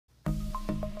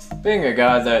Being a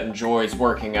guy that enjoys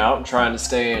working out and trying to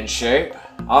stay in shape,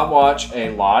 I watch a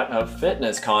lot of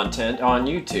fitness content on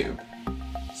YouTube.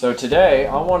 So today,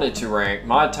 I wanted to rank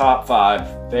my top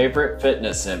 5 favorite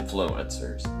fitness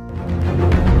influencers.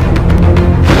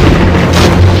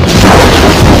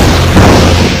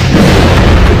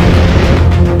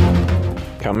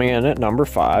 Coming in at number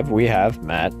 5, we have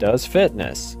Matt Does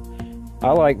Fitness.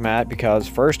 I like Matt because,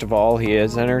 first of all, he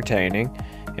is entertaining,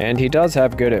 and he does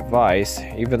have good advice,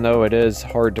 even though it is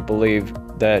hard to believe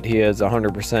that he is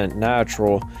 100%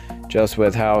 natural just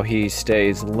with how he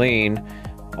stays lean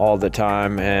all the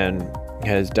time, and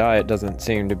his diet doesn't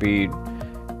seem to be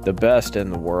the best in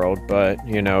the world. But,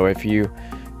 you know, if you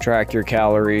track your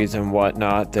calories and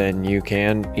whatnot, then you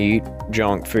can eat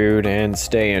junk food and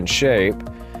stay in shape.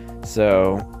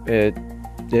 So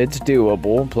it's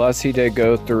doable. Plus, he did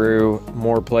go through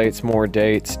more plates, more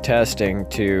dates testing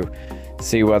to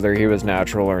see whether he was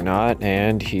natural or not,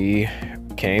 and he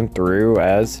came through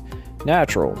as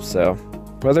natural. So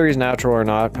whether he's natural or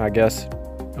not, I guess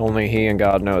only he and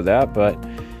God know that, but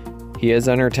he is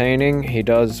entertaining. He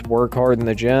does work hard in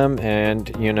the gym,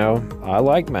 and you know, I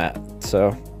like Matt.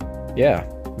 So yeah,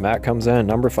 Matt comes in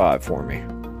number 5 for me.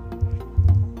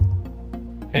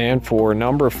 And for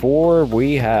number 4,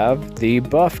 we have the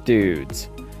Buff Dudes.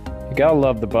 You gotta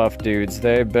love the Buff Dudes.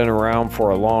 They've been around for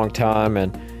a long time,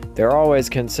 and they're always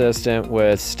consistent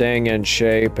with staying in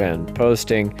shape and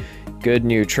posting good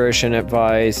nutrition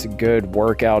advice, good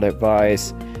workout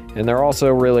advice, and they're also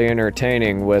really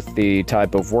entertaining with the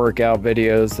type of workout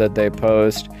videos that they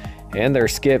post, and their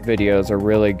skit videos are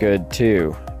really good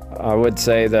too. I would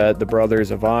say that the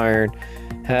Brothers of Iron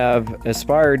have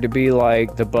aspired to be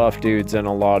like the Buff Dudes in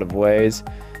a lot of ways.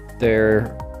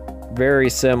 They're very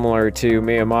similar to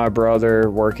me and my brother,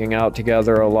 working out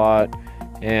together a lot,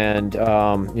 and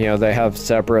you know, they have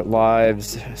separate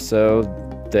lives, so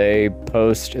they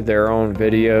post their own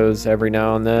videos every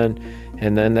now and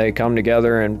then they come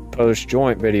together and post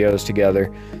joint videos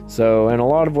together. So in a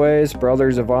lot of ways,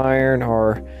 Brothers of Iron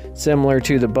are similar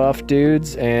to the Buff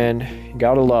Dudes, and you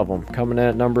gotta love them. Coming in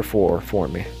at number 4 for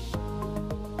me.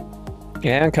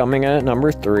 And coming in at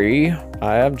number 3,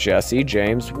 I have Jesse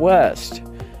James West.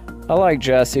 I like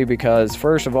Jesse because,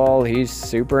 first of all, he's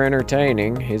super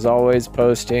entertaining. He's always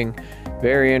posting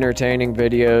very entertaining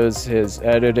videos. His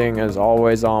editing is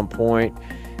always on point.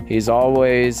 He's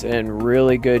always in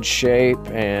really good shape,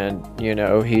 and you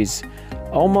know, he's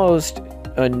almost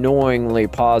annoyingly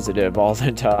positive all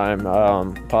the time.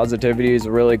 Positivity is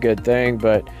a really good thing,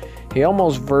 but he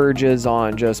almost verges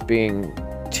on just being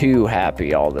too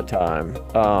happy all the time,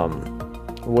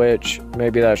 which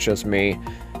maybe that's just me.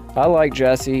 I like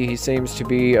Jesse. He seems to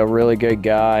be a really good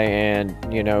guy, and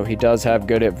you know, he does have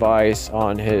good advice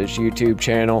on his YouTube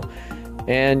channel,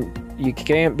 and you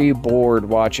can't be bored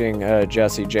watching a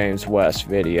Jesse James West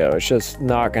video. It's just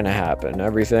not gonna happen.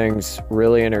 Everything's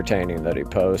really entertaining that he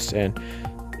posts, and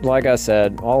like I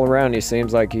said, all around he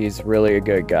seems like he's really a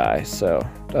good guy. So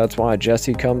that's why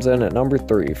Jesse comes in at number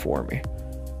 3 for me.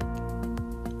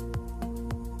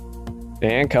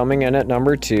 And coming in at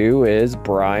number 2 is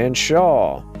Brian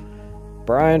Shaw.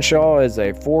 Brian Shaw is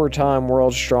a 4-time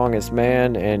World's Strongest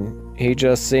Man, and he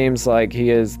just seems like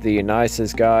he is the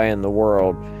nicest guy in the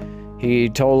world. He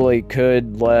totally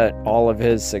could let all of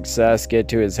his success get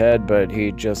to his head, but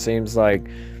he just seems like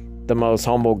the most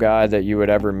humble guy that you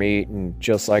would ever meet, and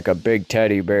just like a big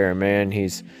teddy bear, man.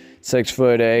 He's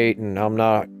 6'8", and I'm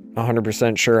not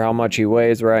 100% sure how much he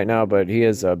weighs right now, but he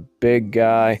is a big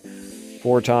guy.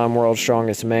 4-time World's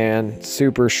Strongest Man,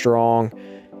 super strong,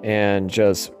 and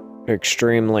just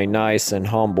extremely nice and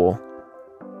humble.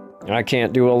 I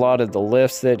can't do a lot of the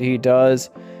lifts that he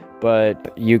does,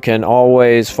 but you can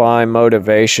always find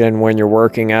motivation when you're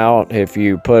working out. If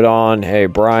you put on a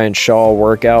Brian Shaw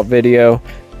workout video,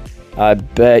 I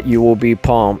bet you will be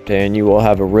pumped and you will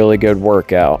have a really good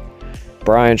workout.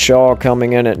 Brian Shaw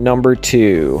coming in at number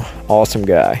 2. Awesome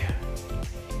guy.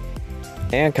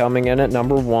 And coming in at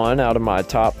number 1 out of my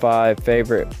top 5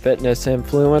 favorite fitness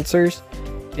influencers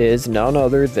is none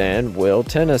other than Will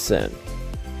Tennyson.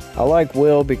 I like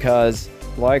Will because,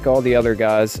 like all the other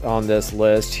guys on this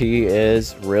list, he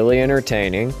is really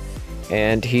entertaining,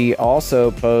 and he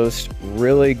also posts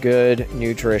really good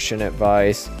nutrition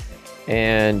advice,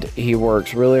 and he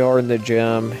works really hard in the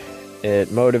gym. It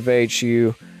motivates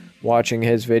you watching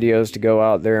his videos to go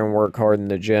out there and work hard in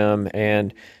the gym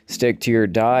and stick to your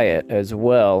diet as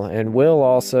well. And Will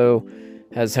also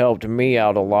has helped me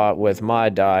out a lot with my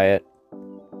diet,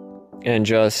 and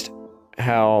just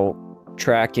how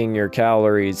tracking your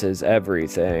calories is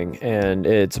everything, and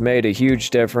it's made a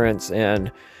huge difference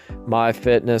in my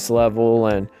fitness level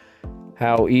and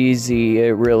how easy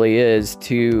it really is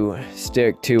to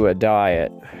stick to a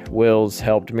diet. Will's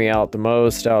helped me out the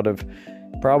most out of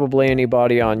probably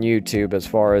anybody on YouTube as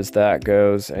far as that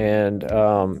goes, and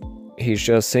he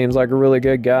just seems like a really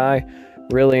good guy,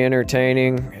 really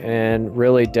entertaining and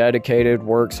really dedicated,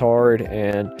 works hard,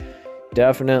 and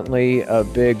definitely a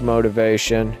big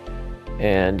motivation.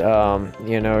 And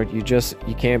you know,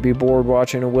 you can't be bored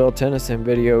watching a Will Tennyson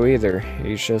video either.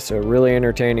 He's just a really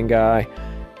entertaining guy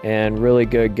and really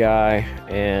good guy,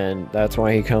 and that's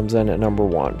why he comes in at number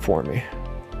 1 for me.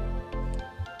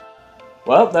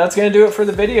 Well, that's going to do it for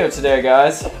the video today,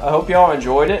 guys. I hope y'all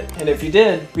enjoyed it, and if you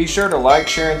did, be sure to like,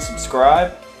 share, and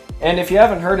subscribe. And if you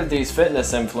haven't heard of these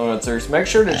fitness influencers, make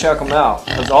sure to check them out,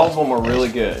 because all of them are really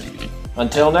good.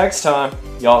 Until next time,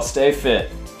 y'all stay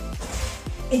fit.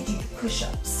 And do the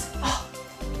push-ups.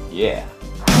 Yeah.